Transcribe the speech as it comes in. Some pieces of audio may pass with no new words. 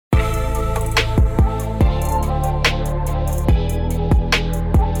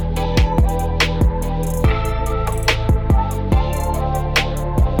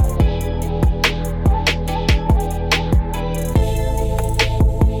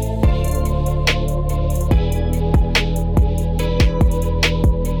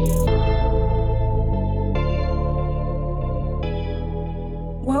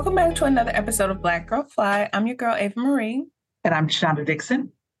to another episode of Black Girl Fly. I'm your girl, Ava Marie. And I'm Shonda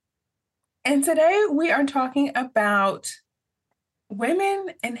Dixon. And today we are talking about women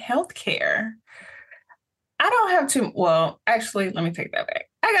in healthcare. I don't have to, well, actually, let me take that back.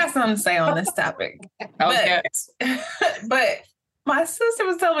 I got something to say on this topic. Okay. But my sister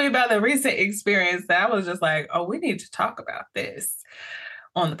was telling me about the recent experience that I was just like, oh, we need to talk about this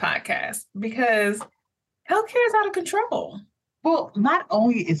on the podcast because healthcare is out of control. Well, not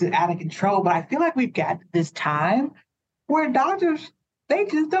only is it out of control, but I feel like we've got this time where doctors, they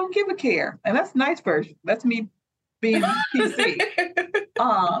just don't give a care. And that's a nice version. That's me being PC.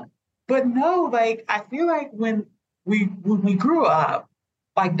 But no, like, I feel like when we grew up,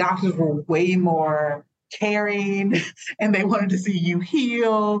 like doctors were way more caring and they wanted to see you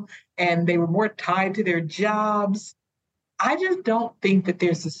heal and they were more tied to their jobs. I just don't think that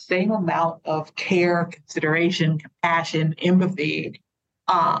there's the same amount of care, consideration, compassion, empathy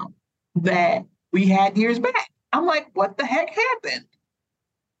that we had years back. I'm like, what the heck happened?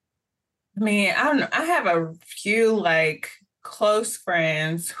 I mean, I don't know. I have a few like close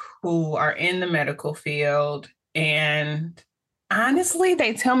friends who are in the medical field, and honestly,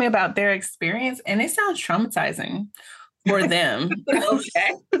 they tell me about their experience, and it sounds traumatizing for them.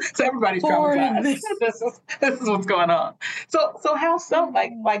 Okay, so everybody's traumatized. This is what's going on. So how so?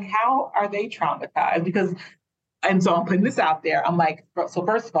 Like how are they traumatized? Because, and so I'm putting this out there. I'm like, so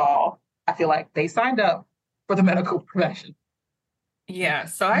first of all, I feel like they signed up for the medical profession. Yeah,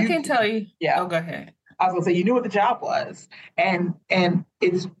 so I can tell you. Yeah. Oh, go ahead. I was gonna say you knew what the job was, and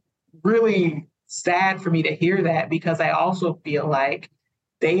it's really sad for me to hear that because I also feel like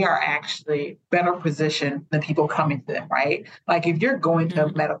they are actually better positioned than people coming to them, right? Like if you're going to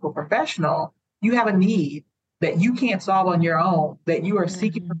a medical professional, you have a need that you can't solve on your own, that you are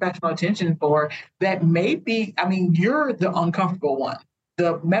seeking professional attention for, that may be, I mean, you're the uncomfortable one.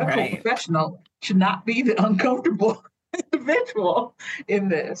 The medical professional should not be the uncomfortable individual in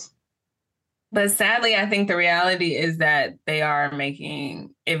this. But sadly, I think the reality is that they are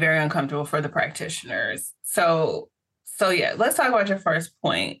making it very uncomfortable for the practitioners. So yeah, let's talk about your first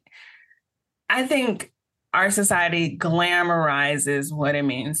point. I think our society glamorizes what it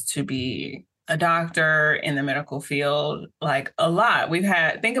means to be a doctor in the medical field, like a lot.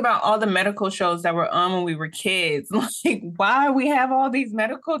 Think about all the medical shows that were on when we were kids. Like, why we have all these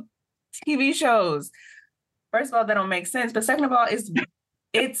medical TV shows? First of all, that don't make sense. But second of all,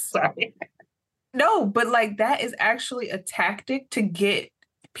 it's sorry. No, but like that is actually a tactic to get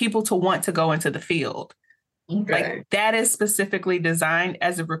people to want to go into the field. Okay. Like that is specifically designed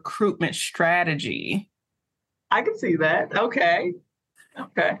as a recruitment strategy. I can see that. Okay.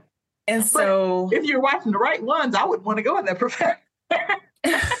 And so but if you're watching the right ones, I wouldn't want to go in that profession.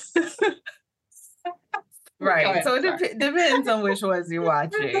 Right. So it depends on which ones you're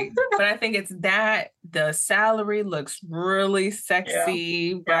watching. But I think it's that the salary looks really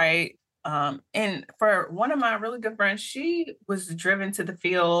sexy, right? And for one of my really good friends, she was driven to the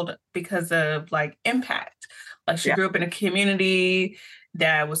field because of like impact. Like she grew up in a community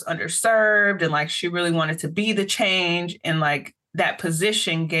that was underserved and like she really wanted to be the change. And like that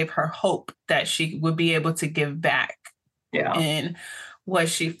position gave her hope that she would be able to give back. Yeah. And what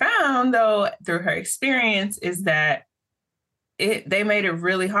she found though, through her experience is that they made it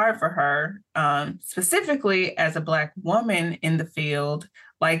really hard for her, specifically as a Black woman in the field.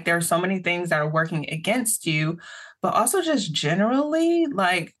 Like there are so many things that are working against you, but also just generally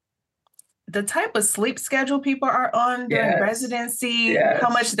like the type of sleep schedule people are on during residency, how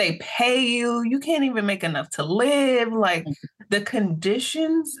much they pay you. You can't even make enough to live. Like the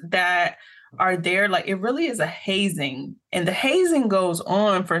conditions that are there, like it really is a hazing. And the hazing goes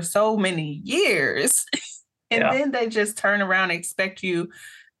on for so many years. And then they just turn around and expect you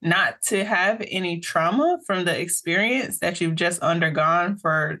not to have any trauma from the experience that you've just undergone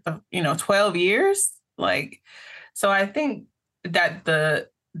for 12 years. Like, so I think that the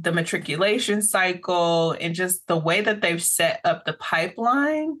matriculation cycle and just the way that they've set up the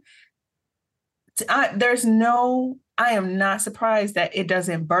pipeline, I am not surprised that it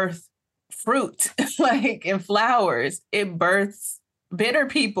doesn't birth fruit like in flowers. It births bitter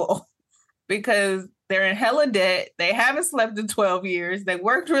people because they're in hella debt. They haven't slept in 12 years. They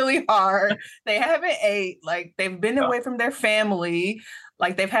worked really hard. They haven't ate. Like they've been away from their family.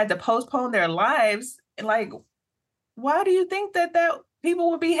 Like they've had to postpone their lives. Like, why do you think that people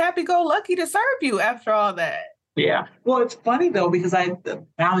would be happy-go-lucky to serve you after all that? Yeah. Well, it's funny though, because now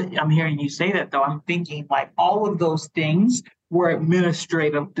that I'm hearing you say that though, I'm thinking like all of those things were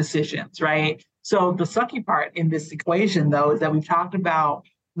administrative decisions, right? So the sucky part in this equation though, is that we've talked about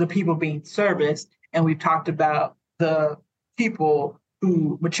the people being serviced and we've talked about the people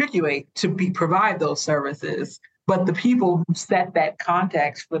who matriculate to provide those services. But the people who set that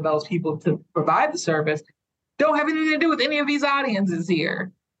context for those people to provide the service don't have anything to do with any of these audiences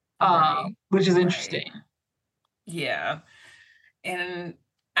here, Right. which is interesting. Yeah. And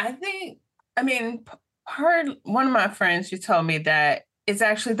I think, I mean, one of my friends, she told me that it's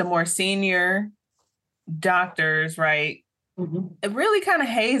actually the more senior doctors, right? Mm-hmm. Really kind of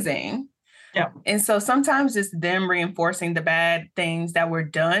hazing. Yeah. And so sometimes it's them reinforcing the bad things that were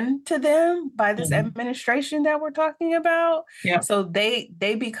done to them by this administration that we're talking about. Yeah. So they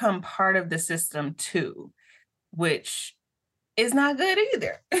become part of the system too, which is not good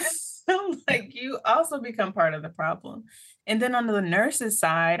either. So like you also become part of the problem. And then on the nurses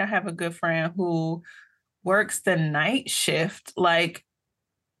side, I have a good friend who works the night shift. Like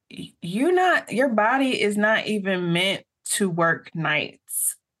your body is not even meant to work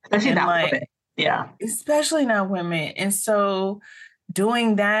nights. Especially not women. Yeah. Especially not women. And so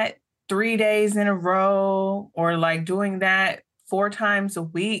doing that 3 days in a row or like doing that 4 times a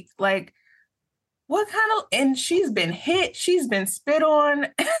week, like what kind of, and she's been hit, she's been spit on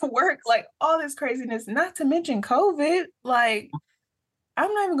at work, like all this craziness, not to mention COVID. Like,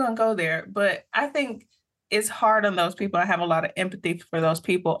 I'm not even going to go there, but I think it's hard on those people. I have a lot of empathy for those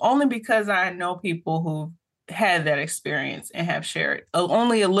people only because I know people who had that experience and have shared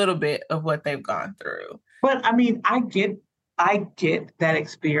only a little bit of what they've gone through. But I mean, I get that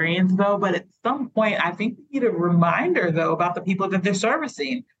experience though, but at some point I think we need a reminder though about the people that they're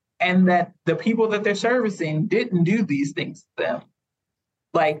servicing. And that the people that they're servicing didn't do these things to them.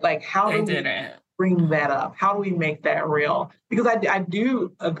 Like how do we bring that up? How do we make that real? Because I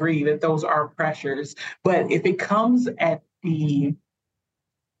do agree that those are pressures, but if it comes at the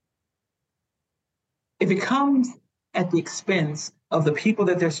expense of the people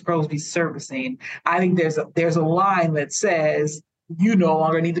that they're supposed to be servicing, I think there's a line that says you no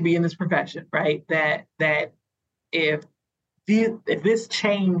longer need to be in this profession, right? That if this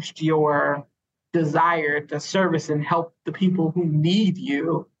changed your desire to service and help the people who need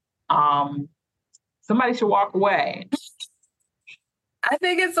you, somebody should walk away. I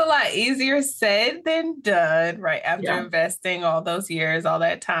think it's a lot easier said than done, right? After investing all those years, all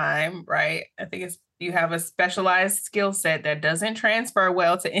that time, right? I think you have a specialized skill set that doesn't transfer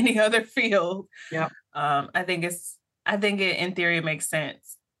well to any other field. Yeah. I think it in theory makes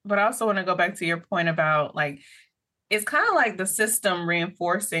sense. But I also want to go back to your point about like, it's kind of like the system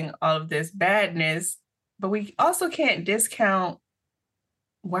reinforcing all of this badness, but we also can't discount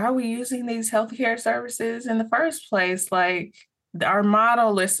why are we using these healthcare services in the first place? Like our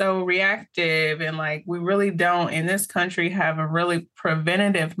model is so reactive and like we really don't in this country have a really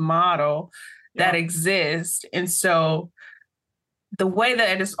preventative model that exists. And so the way that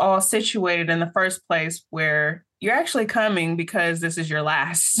it is all situated in the first place where you're actually coming because this is your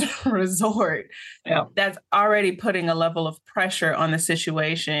last resort. Yeah. That's already putting a level of pressure on the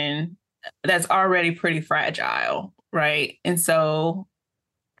situation that's already pretty fragile, right? And so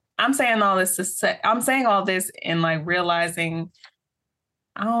I'm saying all this and like realizing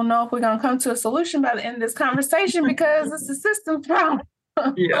I don't know if we're gonna come to a solution by the end of this conversation because it's a system problem.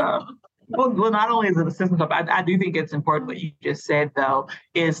 Yeah. Well, not only is it a system problem, I do think it's important what you just said though,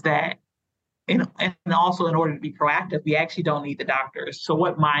 is that and also in order to be proactive, we actually don't need the doctors. So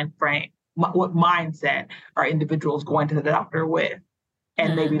what mindset are individuals going to the doctor with?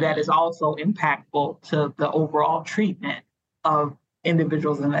 And maybe that is also impactful to the overall treatment of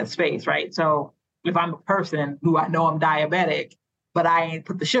individuals in that space, right? So if I'm a person who I know I'm diabetic, but I ain't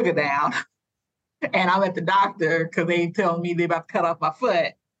put the sugar down and I'm at the doctor because they telling me they're about to cut off my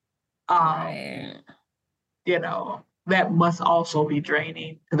foot, that must also be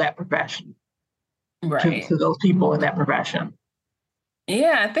draining to that profession. Right. To those people in that profession.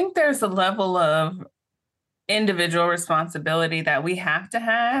 Yeah, I think there's a level of individual responsibility that we have to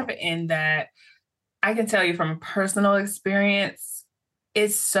have in that I can tell you from personal experience,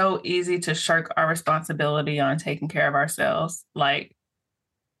 it's so easy to shirk our responsibility on taking care of ourselves. Like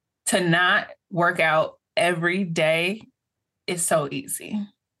to not work out every day is so easy.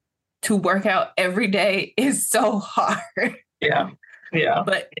 To work out every day is so hard. Yeah. Yeah.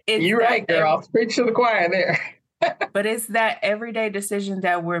 But you're right, girl. Preach to the choir there. But it's that everyday decision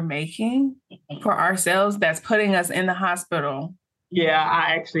that we're making for ourselves that's putting us in the hospital. Yeah,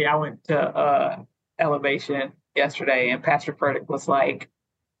 I went to Elevation yesterday and Pastor Furtick was like,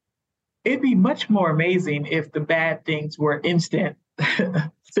 it'd be much more amazing if the bad things were instant.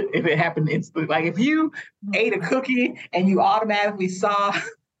 If it happened instantly. Like if you ate a cookie and you automatically saw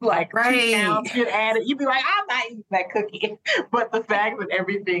like 2 pounds get added, you'd be like, I'm not eating that cookie. But the fact that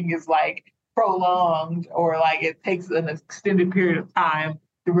everything is like prolonged or like it takes an extended period of time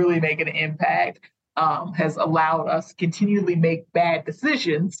to really make an impact, has allowed us to continually make bad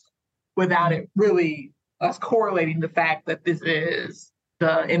decisions without it really us correlating the fact that this is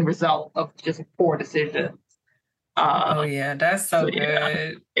the end result of just poor decisions. Oh yeah, that's so Yeah,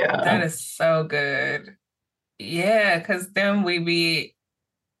 good. That yeah. is so good. Yeah, because then we be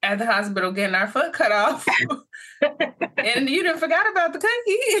at the hospital getting our foot cut off, and you done forgot about the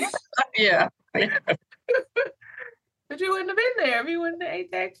cookie. Yeah. But you wouldn't have been there if you wouldn't have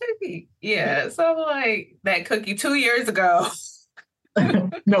ate that cookie. Yeah, so I'm like that cookie 2 years ago.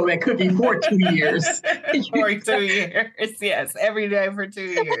 No, that cookie for 2 years. For 2 years, yes, every day for 2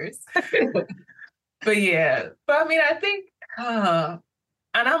 years. But yeah, but I mean, I think, and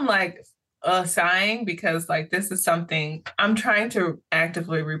I'm like sighing because like this is something I'm trying to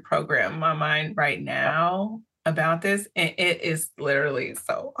actively reprogram my mind right now about this, and it is literally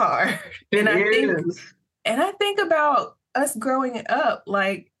so hard. It And I think, is. and I think about us growing up,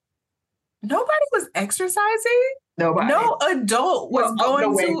 like nobody was exercising. Nobody. No adult was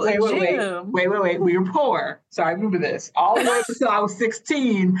going to a gym. Wait. We were poor. So I remember this. All the way until I was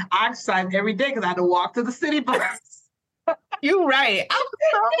 16, I exercised every day because I had to walk to the city bus. You're right.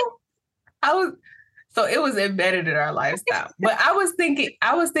 I was so it was embedded in our lifestyle. But I was thinking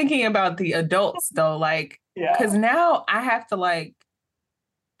about the adults though, like because now I have to like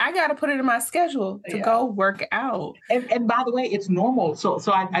I got to put it in my schedule to go work out. And by the way, it's normal. So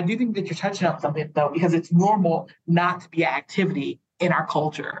I do think that you're touching on something though, because it's normal not to be activity in our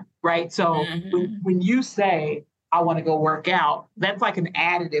culture, right? So when you say I want to go work out, that's like an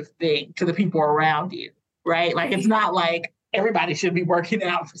additive thing to the people around you, right? Like it's not like everybody should be working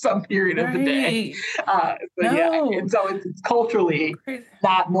out for some period of the day. And so it's culturally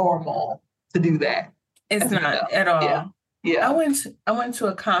not normal to do that. It's not at all. Yeah. I went to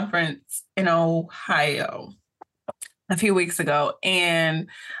a conference in Ohio a few weeks ago, and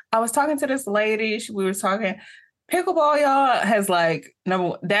I was talking to this lady. We were talking pickleball, y'all, has like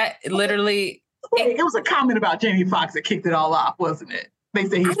that literally. It was a comment about Jamie Foxx that kicked it all off, wasn't it? They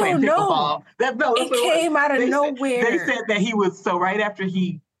said he was playing pickleball. It came out of nowhere. They said that he was so right after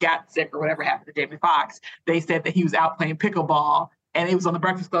he got sick or whatever happened to Jamie Foxx. They said that he was out playing pickleball, and it was on the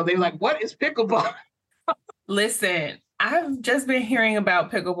Breakfast Club. They were like, "What is pickleball?" Listen, I've just been hearing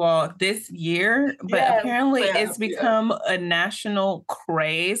about pickleball this year, but apparently it's become a national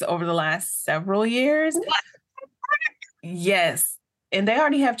craze over the last several years. Yes. And they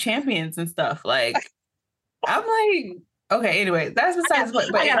already have champions and stuff. Like, I'm like, okay, anyway, that's besides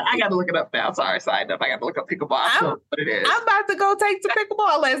what. I got to look it up now. Sorry, side note. I got to look up pickleball. What it is. I'm about to go take some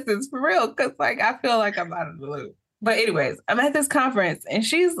pickleball lessons for real, because like I feel like I'm out of the loop. But anyways, I'm at this conference, and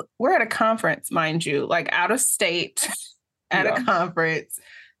we're at a conference, mind you, like out of state at a conference.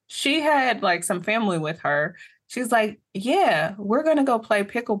 She had like some family with her. She's like, yeah, we're going to go play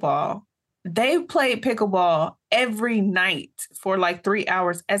pickleball. They played pickleball every night for like 3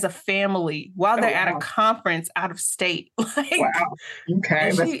 hours as a family while they're at a conference out of state. Like, wow.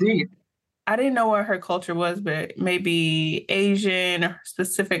 Okay, that's deep. I didn't know what her culture was, but maybe Asian or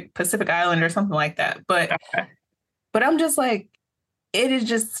Pacific Island or something like that. But I'm just like, it is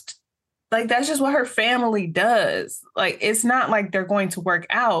just like, that's just what her family does. Like, it's not like they're going to work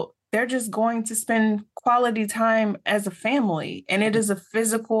out. They're just going to spend quality time as a family. And it is a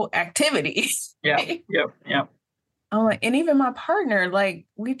physical activity. Yep. I'm like, and even my partner, like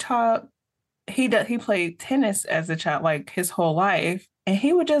we talk, he played tennis as a child, like his whole life. And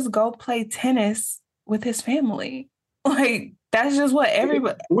he would just go play tennis with his family. Like, that's just what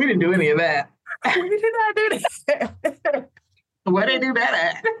everybody. We didn't do any of that. We did not do that. Where did they do that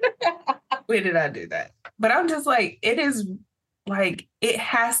at? We did not do that. But I'm just like, it is like, it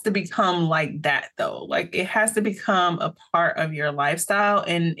has to become like that though. Like, it has to become a part of your lifestyle.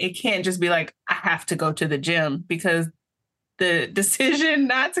 And it can't just be like, I have to go to the gym, because the decision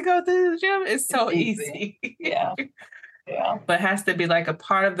not to go to the gym is so easy. Yeah. But it has to be like a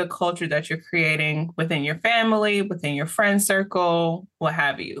part of the culture that you're creating within your family, within your friend circle, what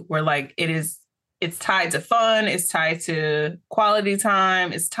have you, where like it's tied to fun, it's tied to quality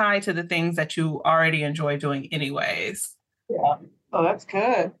time, it's tied to the things that you already enjoy doing anyways. Yeah. Oh, that's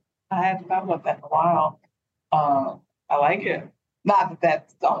good. I hadn't thought about that in a while. I like it. Not that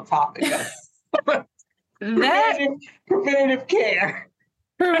that's on topic. Preventative care.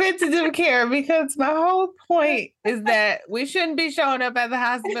 Preventative care, because my whole point is that we shouldn't be showing up at the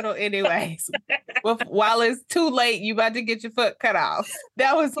hospital anyways. While it's too late, you about to get your foot cut off.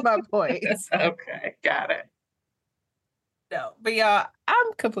 That was my point. Okay, got it. No, but y'all,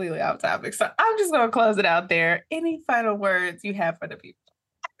 I'm completely off topic, so I'm just going to close it out there. Any final words you have for the people?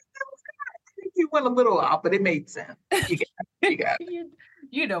 you went a little off, but it made sense. You got it. You got it.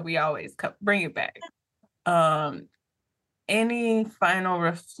 You know, we always bring it back. Any final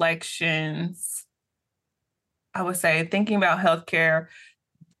reflections? I would say, thinking about healthcare,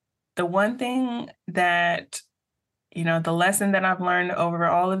 the one thing that, you know, the lesson that I've learned over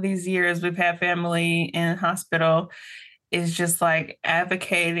all of these years we've had family in hospital is just like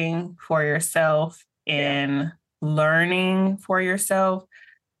advocating for yourself and learning for yourself.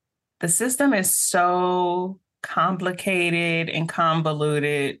 The system is so complicated and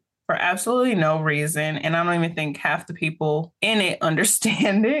convoluted for absolutely no reason. And I don't even think half the people in it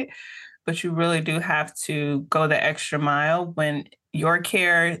understand it. But you really do have to go the extra mile when your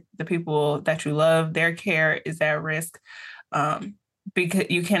care, the people that you love, their care is at risk, because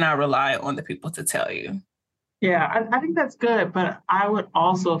you cannot rely on the people to tell you. Yeah, I think that's good. But I would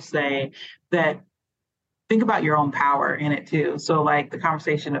also say that think about your own power in it too. So like the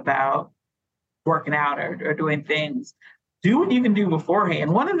conversation about working out or doing things, do what you can do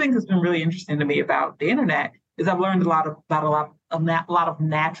beforehand. One of the things that's been really interesting to me about the internet is I've learned a lot of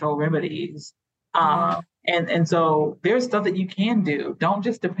natural remedies. And so there's stuff that you can do. Don't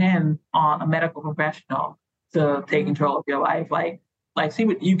just depend on a medical professional to take control of your life. Like see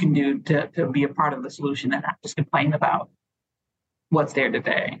what you can do to be a part of the solution and not just complain about what's there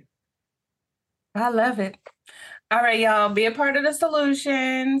today. I love it. All right, y'all, be a part of the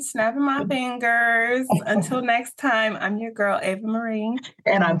solution. Snapping my fingers. Until next time, I'm your girl, Ava Marie.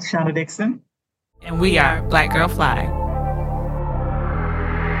 And I'm Shauna Dixon. And we are Black Girl Fly.